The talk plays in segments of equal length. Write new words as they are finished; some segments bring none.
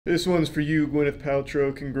This one's for you, Gwyneth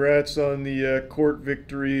Paltrow. Congrats on the court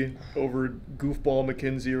victory over Goofball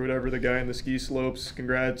McKenzie or whatever, the guy in the ski slopes.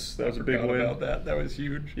 Congrats. That was a big win. About that. That was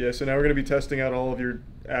huge. Yeah, so now we're going to be testing out all of your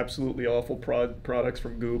absolutely awful products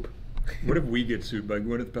from Goop. What if we get sued by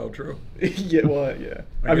Gwyneth Paltrow? Yeah, well, yeah.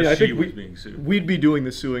 I think we'd be doing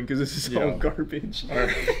the suing because this is all garbage. All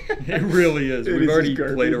right. It really is. We've already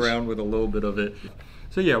played around with a little bit of it.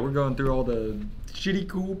 So yeah, we're going through all the shitty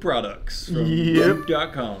cool products from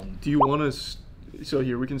Goop.com. Do you want to? So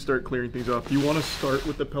here we can start clearing things off. Do you want to start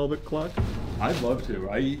with the pelvic clock? I'd love to.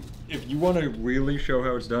 If you want to really show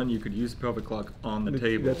how it's done, you could use the pelvic clock on the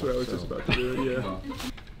table. That's what I was just about to do. Yeah.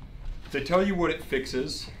 They tell you what it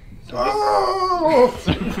fixes. Oh!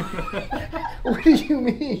 What do you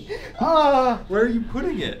mean? Where are you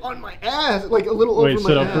putting it? On my ass, like a little over my ass. Wait,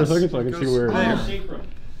 sit up for a second so I can see where. There.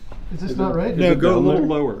 Is this not right? No, go a little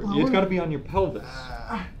lower. It's got to be on your pelvis.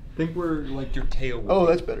 Think where like your tail would Oh,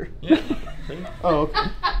 be. that's better. Yeah. Oh, okay.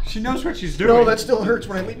 She knows what she's doing. No, that still hurts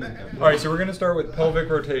when I lean back. All right, so we're going to start with pelvic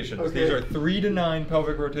rotations. Okay. These are 3 to 9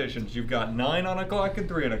 pelvic rotations. You've got 9 on a clock and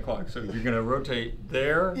 3 on a clock. So you're going to rotate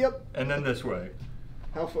there and then this way.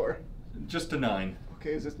 How far? Just to 9.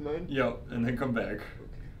 Okay, is this 9? Yep, and then come back.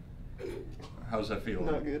 Okay. How's that feel?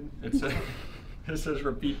 Not good. It says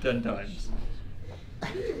repeat 10 times.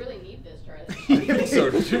 You really need this, Charlie. I think so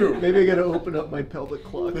too. Maybe I gotta open up my pelvic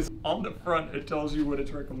clock. On the front, it tells you what it's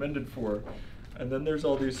recommended for. And then there's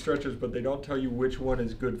all these stretches, but they don't tell you which one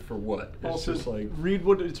is good for what. It's Also, just like read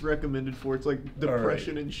what it's recommended for. It's like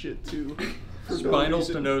depression and shit too. spinal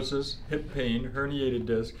stenosis, hip pain, herniated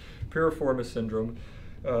disc, piriformis syndrome,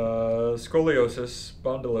 scoliosis,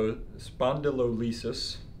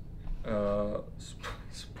 spondylolisthesis,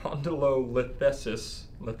 spondylolisthesis.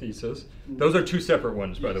 Those are 2 separate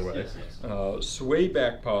ones, by the way. Yes. Sway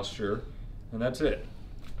back posture, and that's it.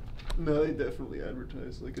 No, they definitely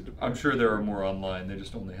advertise like a depression. I'm sure there are more online. They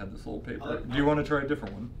just only had this little paper. Do you want to try a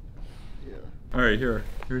different one? Yeah. All right,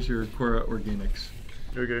 here's your Cora Organics.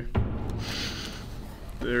 Okay.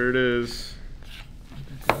 There it is.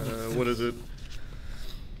 What is it?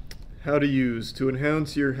 How to use to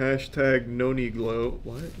enhance your hashtag Noni Glow.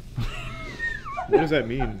 What? What does that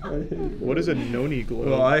mean? What is a Noni Glow?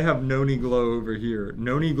 Well, I have Noni Glow over here.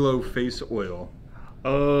 Noni Glow face oil.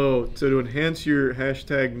 Oh, so to enhance your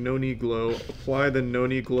hashtag Noni Glow, apply the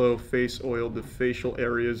Noni Glow face oil to facial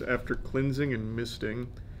areas after cleansing and misting.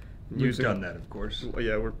 You've done that, of course. Well,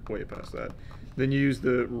 yeah, we're way past that. Then you use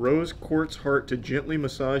the rose quartz heart to gently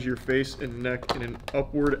massage your face and neck in an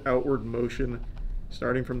upward-outward motion,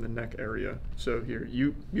 starting from the neck area. So here,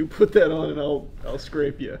 you put that on, and I'll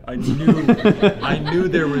scrape you. I knew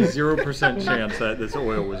there was 0% chance that this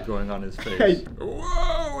oil was going on his face.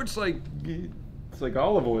 Whoa! It's like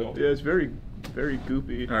olive oil. Yeah, it's very, very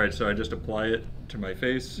goopy. All right, so I just apply it to my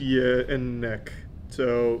face. Yeah, and neck.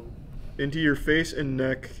 So into your face and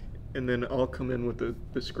neck, and then I'll come in with the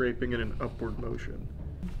scraping in an upward motion.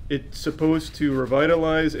 It's supposed to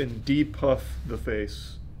revitalize and depuff the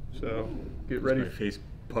face. So get ready. Is my face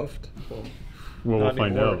puffed? Well, We'll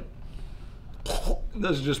find anymore. out.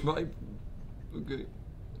 That's just my. Okay.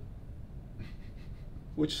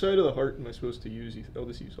 Which side of the heart am I supposed to use? I'll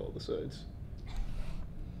just use all the sides.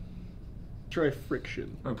 Try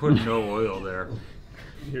friction. I put no oil there.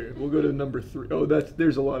 Here, we'll go to number 3. Oh,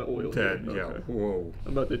 there's a lot of oil there. That, yeah. Okay. Whoa.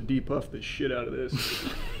 I'm about to depuff the shit out of this.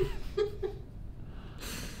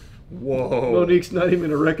 Whoa. Monique's not even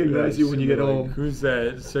gonna recognize you when you get home. Who's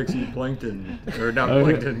that sexy plankton? Or not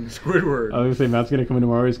plankton, Squidward. I was gonna say Matt's gonna come in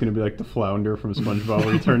tomorrow. He's gonna be like the flounder from SpongeBob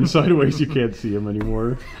where he turns sideways. You can't see him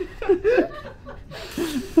anymore.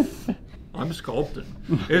 I'm sculpting.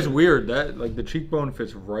 It's weird that like the cheekbone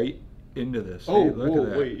fits right into this. Oh, Hey, look at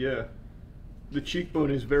that. wait, yeah. The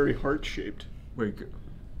cheekbone is very heart-shaped. Wait.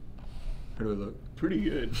 How do I look? Pretty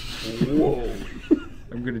good. Whoa.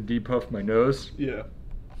 I'm gonna depuff my nose. Yeah.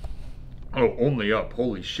 Oh, only up.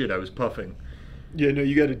 Holy shit, I was puffing. Yeah, no,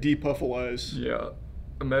 you gotta depuffalize. Yeah.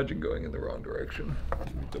 Imagine going in the wrong direction.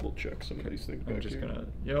 Let me double check some of these things back I'm just here. gonna.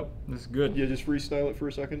 Yep, this is good. Yeah, just freestyle it for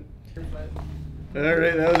a second.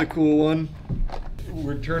 Alright, that was a cool one.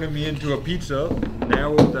 We're turning me into a pizza.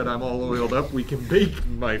 Now that I'm all oiled up, we can bake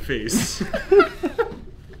my face.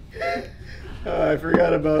 I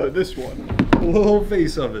forgot about this one. A little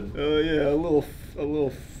face oven. Yeah, a little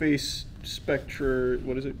face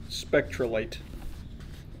what is it? Spectralite.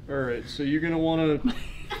 Alright, so you're gonna wanna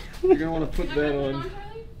put that on.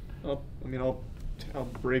 I'll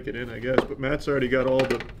break it in, I guess, but Matt's already got all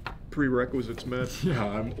the prerequisites met. Yeah,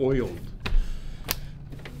 I'm oiled.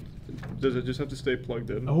 Does it just have to stay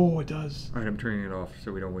plugged in? Oh, it does. All right, I'm turning it off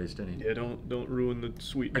so we don't waste any. Yeah, don't ruin the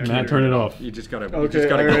sweet. Matt, turn it off. You just gotta. Okay, you just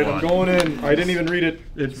gotta alright, go I'm on. going in. I didn't even read it.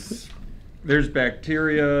 There's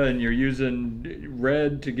bacteria, and you're using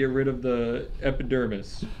red to get rid of the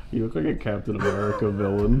epidermis. You look like a Captain America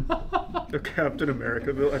villain. The Captain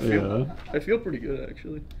America bill. I feel pretty good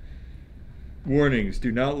actually. Warnings: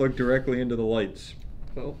 do not look directly into the lights.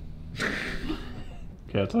 Well,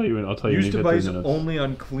 Okay, I'll tell you. Use in device 3 minutes. only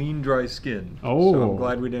on clean, dry skin. Oh. So I'm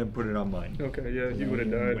glad we didn't put it on mine. okay, yeah, you would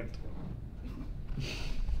have died.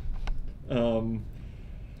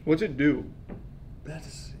 What's it do?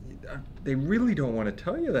 That's. They really don't want to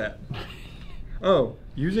tell you that. Oh,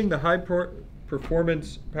 using the high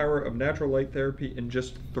performance power of natural light therapy in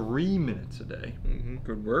just 3 minutes a day. Mm-hmm.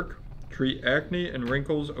 Good work. Treat acne and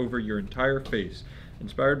wrinkles over your entire face.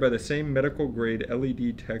 Inspired by the same medical grade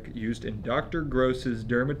LED tech used in Dr. Gross's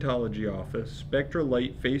dermatology office, Spectra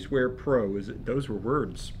Light Facewear Pro those were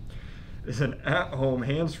words. Is an at-home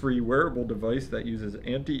hands-free wearable device that uses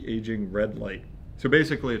anti-aging red light. So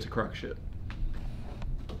basically, it's a crock shit.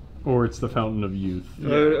 Or it's the fountain of youth.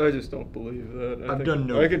 I just don't believe that. I've done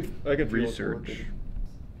no I can feel it research. working.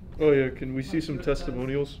 Oh yeah, can we see some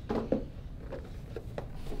testimonials?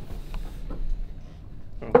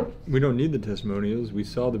 Oh, We don't need the testimonials. We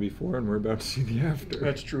saw the before, and we're about to see the after.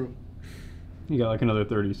 that's true. You got like another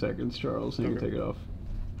 30 seconds, Charles, and you can Okay. take it off.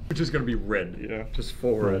 Which is going to be red. Yeah. Just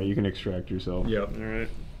full red. Right, you can extract yourself. Yep. All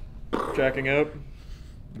right. Jacking out.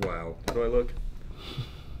 Wow. How do I look?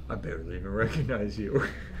 I barely even recognize you.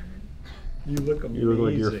 You look amazing. You look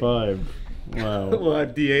like you're 5. Wow. Well,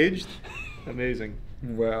 I've de-aged. Amazing.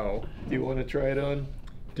 Wow. Do you want to try it on?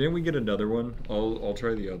 Didn't we get another one? I'll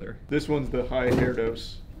try the other. This one's the high hair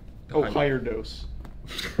dose. Oh, High- higher dose.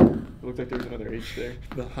 It looked like there was another H there.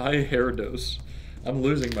 The high hair dose. I'm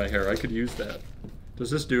losing my hair. I could use that. Does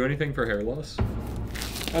this do anything for hair loss?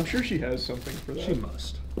 I'm sure she has something for that. She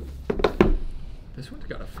must. This one's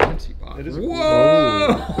got a fancy box. It is a cool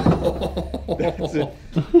Whoa! That's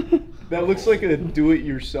it. That looks like a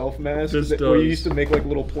do-it-yourself mask This where you does. used to make like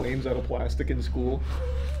little planes out of plastic in school.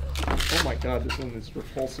 Oh my god, this one is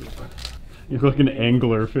repulsive. You look like an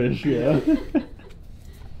anglerfish, yeah.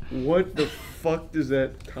 What the fuck does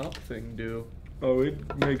that top thing do? Oh,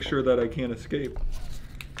 it makes sure that I can't escape.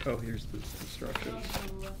 Oh, here's the instructions.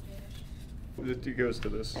 It goes to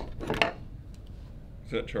this.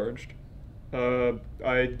 Is that charged?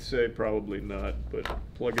 I'd say probably not, but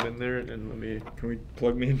plug it in there and let me. Can we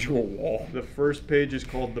plug me into a wall? The first page is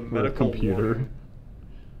called the Or a medical computer. warning.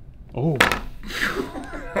 Oh.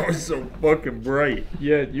 That was so fucking bright.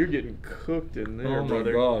 Yeah, you're getting cooked in there, Oh my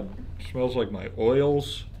brother. god. Smells like my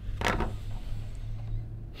oils.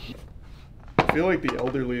 I feel like the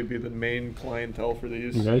elderly would be the main clientele for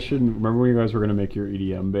these. You guys shouldn't remember when you guys were gonna make your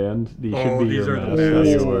EDM band. These should be these your are masks the that best.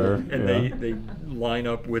 you wear. And yeah. they line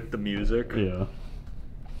up with the music. Yeah.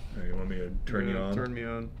 Alright, you want me to turn you on? Turn me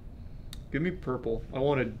on. Give me purple. I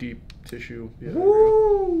want a deep tissue. Yeah, there we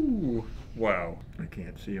Woo! Wow. I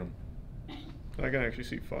can't see them. go. I can actually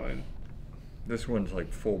see fine. This one's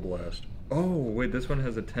like full blast. Oh, wait, this one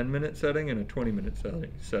has a 10-minute setting and a 20-minute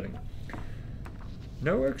setting.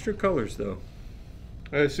 No extra colors, though.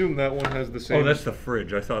 I assume that one has the same. Oh, that's the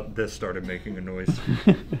fridge. I thought this started making a noise.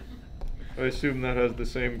 I assume that has the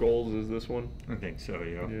same goals as this one. I think so,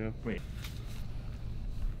 yeah. Yeah. Wait.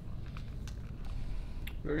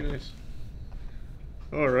 Very nice.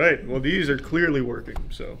 All right. Well, these are clearly working.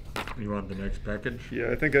 So, You want the next package?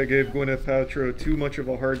 yeah, I think I gave Gwyneth Paltrow too much of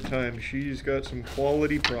a hard time. She's got some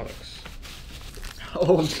quality products.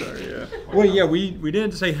 Oh, I'm sorry. Yeah. Wait, yeah, we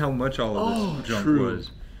didn't say how much all of this Oh, junk true.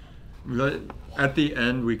 was. At the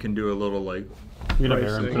end, we can do a little like. You can have Aaron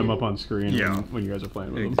put Pricing. them up on screen Yeah. when you guys are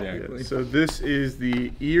playing with them. Exactly. Yeah, so this is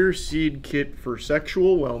the ear seed kit for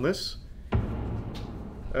sexual wellness.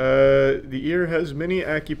 The ear has many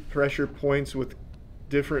acupressure points with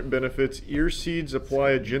different benefits. Ear seeds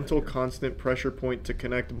apply a gentle, constant pressure point to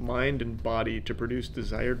connect mind and body to produce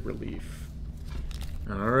desired relief.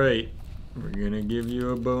 All right, we're gonna give you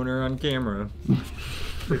a boner on camera.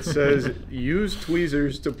 It says, use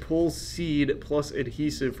tweezers to pull seed plus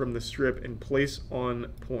adhesive from the strip and place on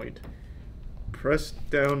point. Press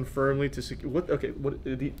down firmly to secure. What? Okay. What?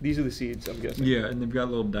 These are the seeds, I'm guessing. Yeah, and they've got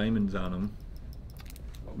little diamonds on them.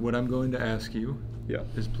 What I'm going to ask you Yeah.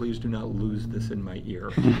 is please do not lose this in my ear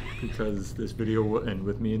because this video will end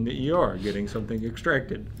with me in the ER getting something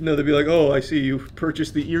extracted. No, they'd be like, "Oh, I see you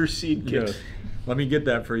purchased the ear seed kit." Yes. Let me get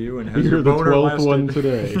that for you. And has You're your the boner 12th lasted? one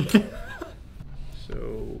today.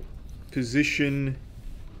 So, position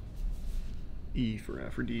E for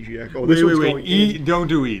aphrodisiac. Oh, this Wait, one's wait, going wait. E, in. don't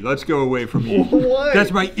do E. Let's go away from E. Why?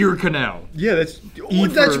 That's my ear canal. Yeah, that's E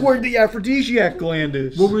that's for- where the aphrodisiac gland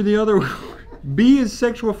is. What were the other? B is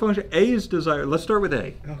sexual function. A is desire. Let's start with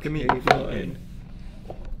A. Give me Okay, A. fine.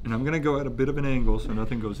 And I'm gonna go at a bit of an angle so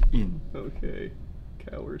nothing goes in. Okay,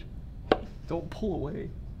 coward. Don't pull away.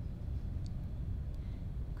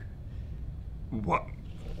 What?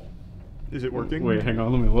 Is it working? Wait, hang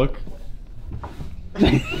on, let me look.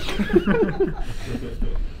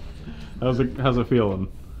 How's it feeling?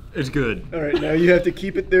 It's good. All right, now you have to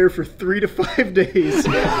keep it there for 3 to 5 days.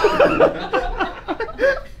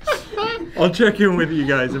 I'll check in with you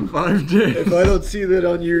guys in 5 days. If I don't see that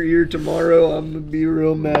on your ear tomorrow, I'm gonna be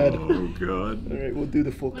real mad. Oh God. All right, we'll do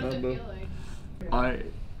the full What does it combo. feel like?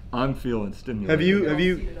 I'm feeling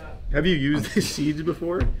stimulated. Have you used these seeds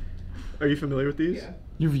before? Are you familiar with these? Yeah.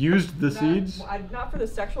 You've used the seeds? Not for the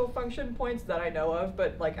sexual function points that I know of,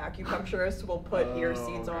 but like acupuncturists will put ear Oh,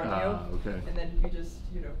 seeds on Ah, you, okay. and then you just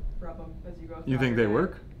rub them as you go. You throughout think your they day.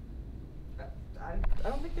 work? I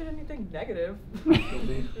don't think there's anything negative.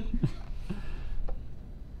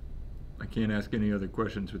 I can't ask any other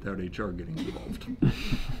questions without HR getting involved.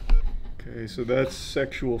 Okay, so that's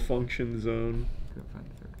sexual function zone. Go find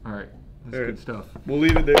the third. All right, that's All right. good stuff. We'll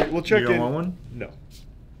leave it there. We'll check You don't in. want one? No.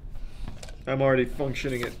 I'm already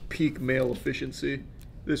functioning at peak male efficiency.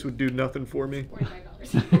 This would do nothing for me.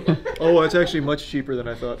 $45. Oh, it's actually much cheaper than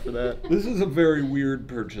I thought for that. This is a very weird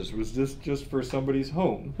purchase. Was this just for somebody's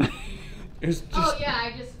home? It's just. Oh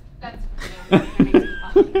yeah, that's that makes me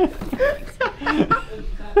happy.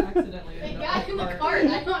 Accidentally. It got in the cart.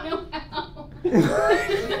 I don't know how.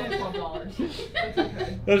 $12. That's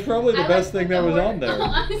okay. That's probably the I best like thing put that the was order- on there.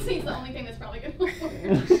 Honestly, it's the only thing that's probably gonna work.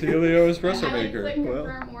 Celio espresso I maker. click Well.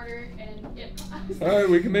 confirm order and it passed. All right,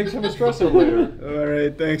 we can make some espresso later. All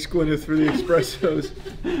right, thanks, Gwyneth, for the espressos.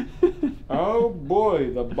 Oh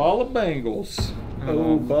boy, the ball of bangles.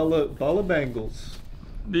 Oh, balla bangles.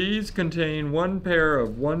 These contain 1 pair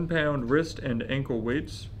of 1 pound wrist and ankle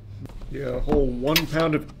weights. Yeah, a whole 1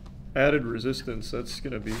 pound of added resistance. That's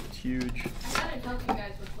gonna be huge. I thought it'd help you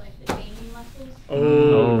guys with like the gaming muscles.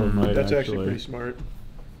 Oh, might that's actually actually. pretty smart.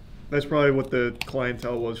 That's probably what the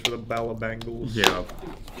clientele was for the balla bangles. Yeah.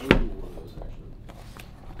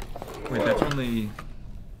 Wait, that's only.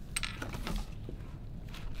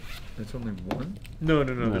 That's only 1? No,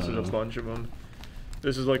 this is No. a bunch of them.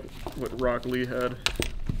 This is like what Rock Lee had.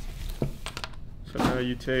 So now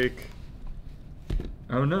you take.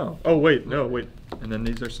 Oh no. Oh wait, no wait. And then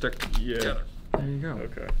these are stuck Yeah. together. There you go.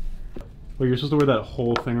 Okay. Wait, you're supposed to wear that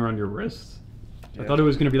whole thing around your wrist? I Yeah. thought it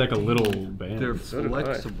was gonna be like a little band. They're So did I.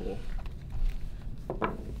 flexible.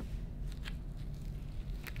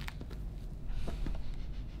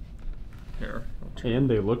 Here. I'll try. And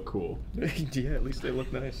they look cool. Yeah, at least they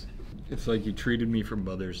look nice. It's like you treated me for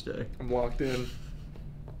Mother's Day. I'm locked in.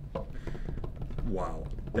 Wow.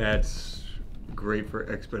 That's great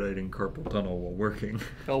for expediting carpal tunnel while working.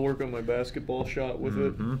 I'll work on my basketball shot with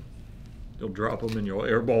it. Mhm. You'll drop them and you'll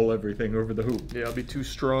airball everything over the hoop. Yeah, I'll be too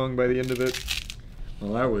strong by the end of it.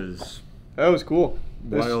 Well, that was That was cool.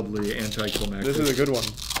 This, wildly anticlimactic. this is a good one.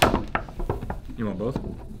 You want both?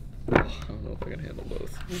 I don't know if I can handle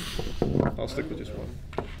both. I'll stick with just one.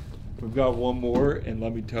 We've got one more, and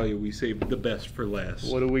let me tell you, we saved the best for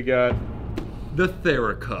last. What do we got? The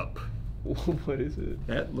TheraCup. What is it?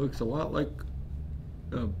 That looks a lot like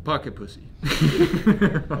a pocket pussy.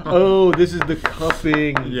 Oh, this is the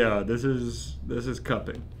cupping. Yeah, this is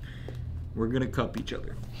cupping. We're gonna cup each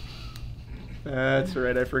other That's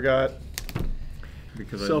right, I forgot.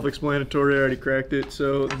 because Self-explanatory, I already cracked it.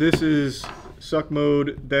 So this is suck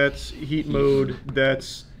mode, that's heat mode,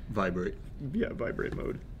 that's, vibrate. yeah, vibrate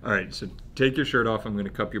mode. All right, so take your shirt off. I'm gonna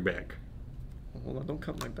cup your back. Hold on, don't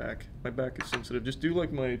cut my back. My back is sensitive. Just do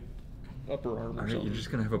like my upper arm All or right, something. you're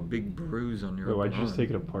just gonna have a big bruise on your. Wait, why'd upper you just arm. take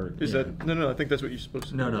it apart? Is Yeah. that, no, I think that's what you're supposed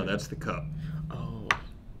to do. No, that's the cup. Oh.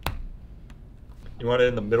 You want it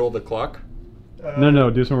in the middle of the clock? No,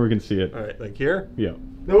 do somewhere we can see it. All right, like here. Yeah.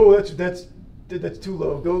 No, that's too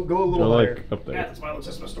low. Go a Go little higher. like up there. That's spinal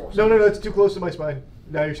system store. No, that's too close to my spine.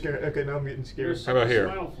 Now you're scared. Okay, now I'm getting scared. How about here?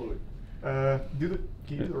 Spinal fluid. Can you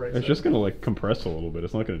do the right It's side? just gonna like compress a little bit.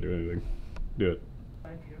 It's not gonna do anything. Do it.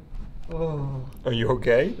 Thank you. Oh, Are you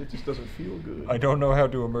okay? it just doesn't feel good. I don't know how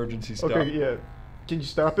to emergency stop. Okay, yeah. Can you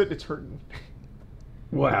stop it? It's hurting.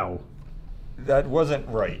 Wow. That wasn't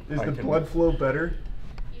right. Is the blood flow better?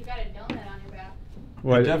 You got a donut on your back.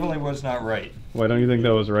 Why? It definitely was not right Why don't you think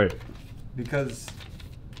that was right? because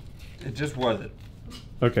it just wasn't.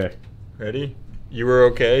 Okay. Ready? You were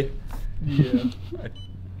okay? Yeah.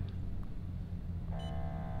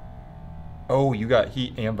 Oh, you got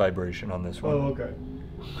heat and vibration on this one. Oh, okay.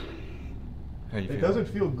 How you It feel? doesn't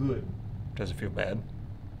feel good. Does it feel bad?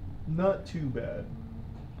 Not too bad,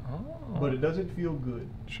 Oh. but it doesn't feel good.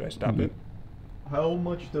 Should I stop Mhm. it? How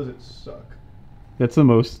much does it suck? That's the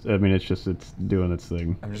most. I mean, it's doing its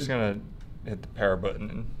thing. I'm just gonna hit the power button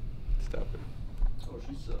and stop it. Oh,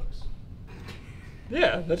 she sucks.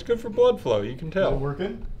 Yeah, that's good for blood flow. You can Is tell. it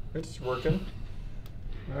working? It's working.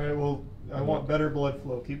 All right. Well, I want better blood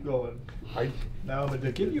flow. Keep going. I Now I'm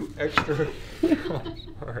addicted. give you extra.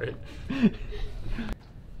 All right.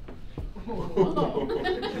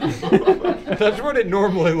 That's what it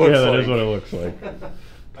normally looks Yeah, like. that is what it looks like.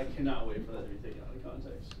 I cannot wait for that to be taken out of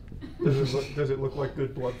context. Does it look like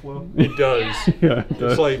good blood flow? It does. Yeah, it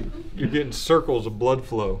does. It's like you're getting circles of blood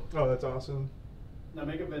flow. Oh, that's awesome. Now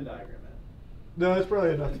make a Venn diagram, man. No, that's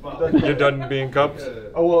probably enough. That's fine. You're done being cups?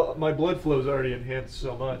 Oh well, my blood flow's already enhanced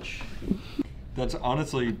so much. That's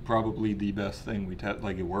honestly probably the best thing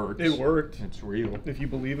like it works. It worked. It's real. If you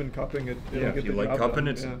believe in cupping, it'll Yeah, get if you the like job cupping,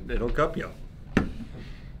 done, it'll cup you. yeah.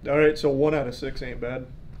 All right, so 1 out of 6 ain't bad.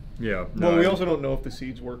 Yeah. Well, we also don't know if the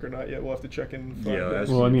seeds work or not yet. We'll have to check in 5 Yeah, days. that's-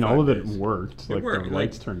 Well, I mean, all of it 5 days. worked. Like worked, the like,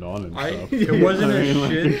 lights turned on and I- stuff. it wasn't I as mean,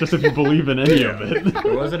 like, shit. just if you believe in any of it.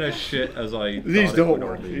 It wasn't as shit as I These thought it don't would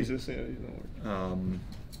work. be. Jesus, yeah, these don't work.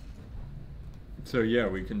 So yeah,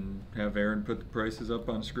 we can have Aaron put the prices up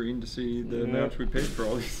on screen to see the Yeah. amounts we paid for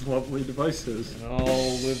all these lovely devices. And I'll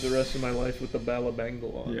live the rest of my life with the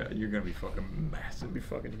Balabangle on. Yeah, you're gonna be fucking massive. It'll be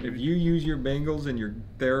fucking If huge. you use your bangles and your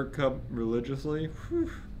Theracup religiously, whew,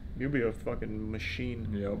 You'll be a fucking machine.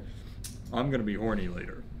 yep. I'm gonna be horny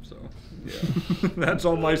later, so Yeah. that's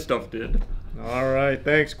all my stuff did. All right,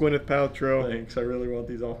 thanks, Gwyneth Paltrow. Thanks. I really want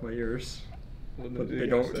these off my ears, Well, but you they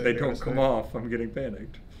gotta don't. stay, They you gotta don't come stay. off. I'm getting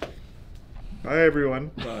panicked. Bye,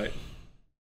 everyone. Bye.